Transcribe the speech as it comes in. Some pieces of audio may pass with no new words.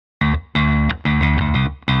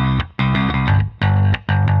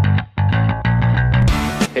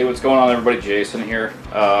what's going on, everybody? Jason here.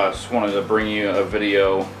 Just wanted to bring you a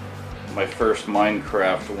video, my first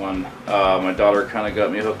Minecraft one. My daughter kind of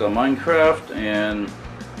got me hooked on Minecraft, and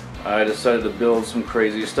I decided to build some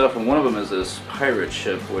crazy stuff, and one of them is this pirate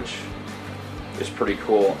ship, which is pretty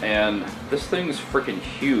cool, and this thing's freaking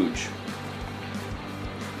huge.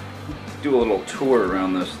 Do a little tour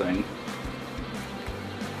around this thing.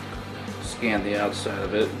 Scan the outside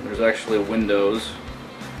of it. There's actually windows.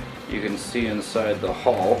 You can see inside the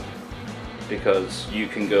hull because you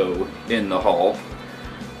can go in the hull.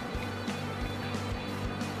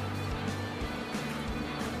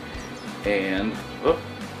 And oh,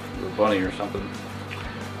 a bunny or something.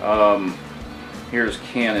 Here's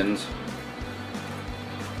cannons.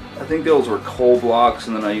 I think those were coal blocks,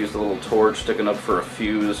 and then I used a little torch sticking up for a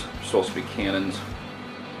fuse. Supposed to be cannons.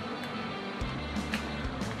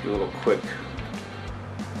 Do a little quick.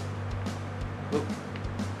 Oop.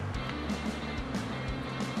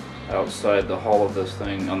 Outside the hull of this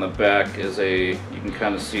thing, on the back is you can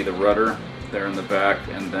kind of see the rudder there in the back,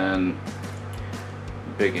 and then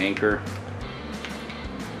big anchor.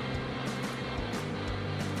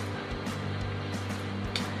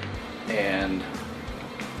 And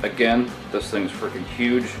again, this thing's freaking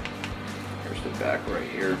huge. Here's the back right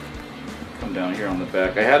here. Come down here on the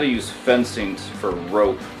back. I had to use fencing for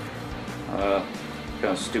rope. Kind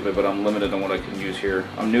of stupid, but I'm limited on what I can use here.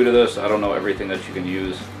 I'm new to this. I don't know everything that you can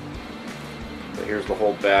use. But here's the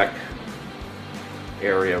whole back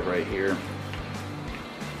area right here.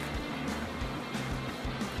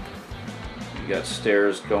 You got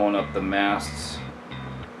stairs going up the masts.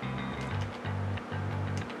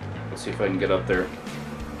 Let's see if I can get up there.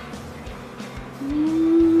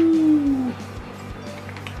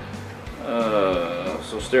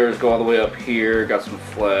 So stairs go all the way up here. Got some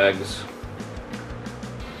flags.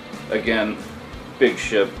 Again, big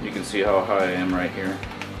ship. You can see how high I am right here.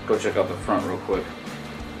 Go check out the front real quick.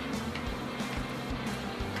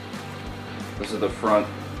 This is the front.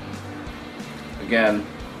 Again,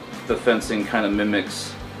 the fencing kind of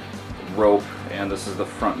mimics rope, and this is the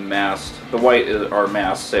front mast. The white are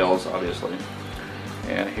mast sails, obviously.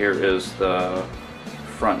 And here is the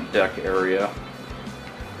front deck area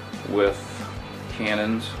with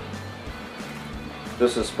cannons.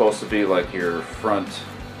 This is supposed to be like your front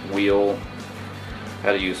wheel.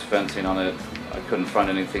 Had to use fencing on it. I couldn't find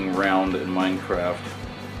anything round in Minecraft.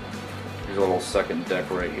 Here's a little second deck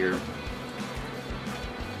right here.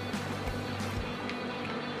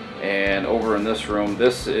 And over in this room,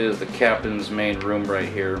 this is the captain's main room right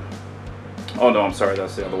here. Oh no, I'm sorry,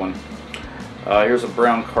 that's the other one. Here's a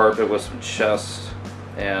brown carpet with some chests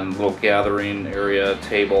and a little gathering area,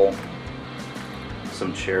 table,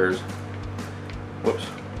 some chairs. Whoops.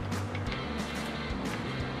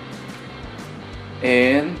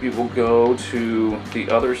 And we will go to the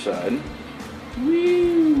other side.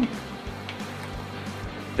 Whee!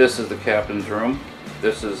 This is the captain's room.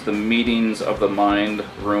 This is the meetings of the mind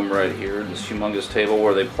room right here. This humongous table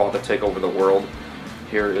where they plot to take over the world.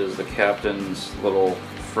 Here is the captain's little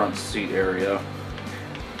front seat area.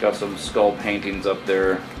 Got some skull paintings up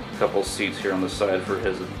there. A couple seats here on the side for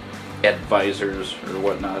his advisors or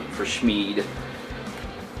whatnot, for Schmied.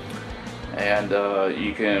 And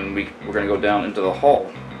we're going to go down into the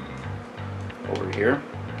hull over here.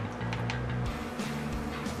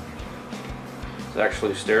 It's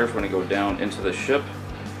actually stairs. We're going to go down into the ship,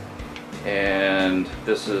 and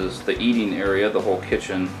this is the eating area, the whole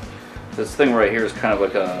kitchen. This thing right here is kind of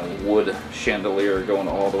like a wood chandelier going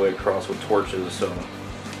all the way across with torches, so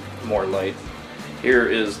more light. Here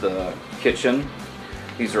is the kitchen.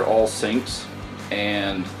 These are all sinks,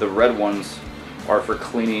 and the red ones are for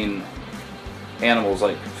cleaning animals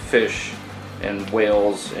like fish and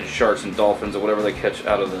whales and sharks and dolphins and whatever they catch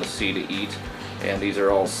out of the sea to eat. And these are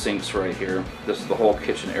all sinks right here. This is the whole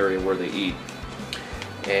kitchen area where they eat.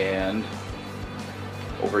 And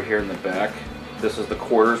over here in the back, this is the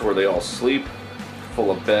quarters where they all sleep, full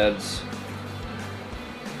of beds,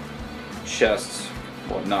 chests,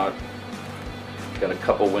 whatnot. Got a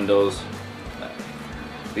couple windows.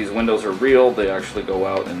 These windows are real. They actually go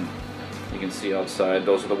out and you can see outside.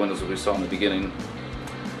 Those are the windows that we saw in the beginning.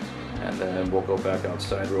 And then we'll go back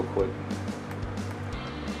outside real quick.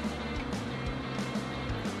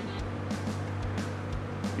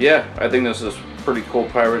 Yeah, I think this is a pretty cool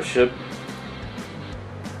pirate ship.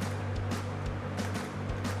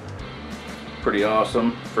 Pretty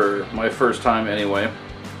awesome for my first time anyway.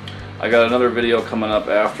 I got another video coming up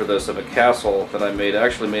after this of a castle that I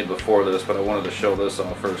actually made before this, but I wanted to show this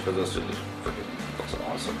off first because this is freaking looks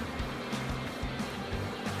awesome.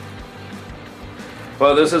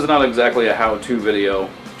 Well, this is not exactly a how-to video,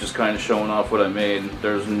 just kind of showing off what I made.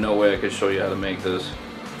 There's no way I could show you how to make this.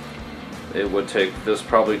 It would take, this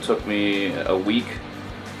probably took me a week,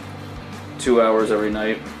 2 hours every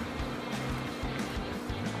night.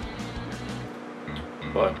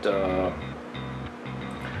 But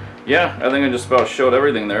yeah, I think I just about showed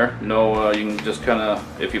everything there. No, you can just kind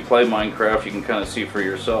of, if you play Minecraft, you can kind of see for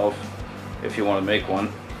yourself if you want to make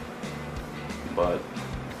one. But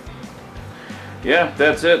yeah,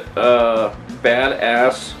 that's it.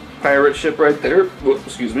 Badass pirate ship right there. Whoop,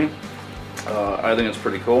 excuse me. I think it's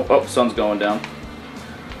pretty cool. Oh, sun's going down.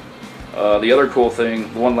 The other cool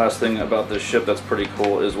thing, one last thing about this ship that's pretty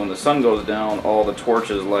cool is when the sun goes down, all the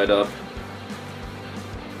torches light up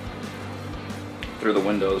through the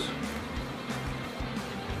windows.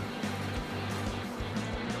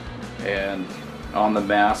 And on the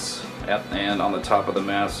masts and on the top of the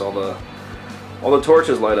masts, all the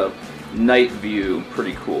torches light up. Night view,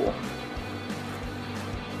 pretty cool.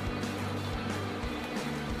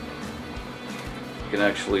 You can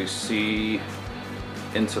actually see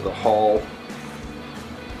into the hall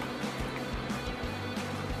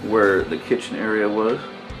where the kitchen area was.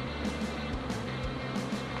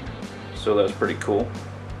 So that's pretty cool.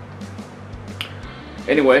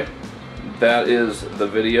 Anyway, that is the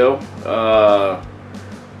video.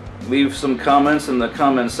 Leave some comments in the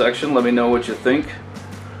comment section. Let me know what you think.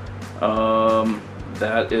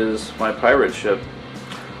 That is my pirate ship.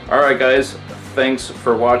 Alright guys, thanks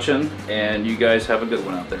for watching, and you guys have a good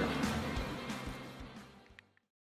one out there.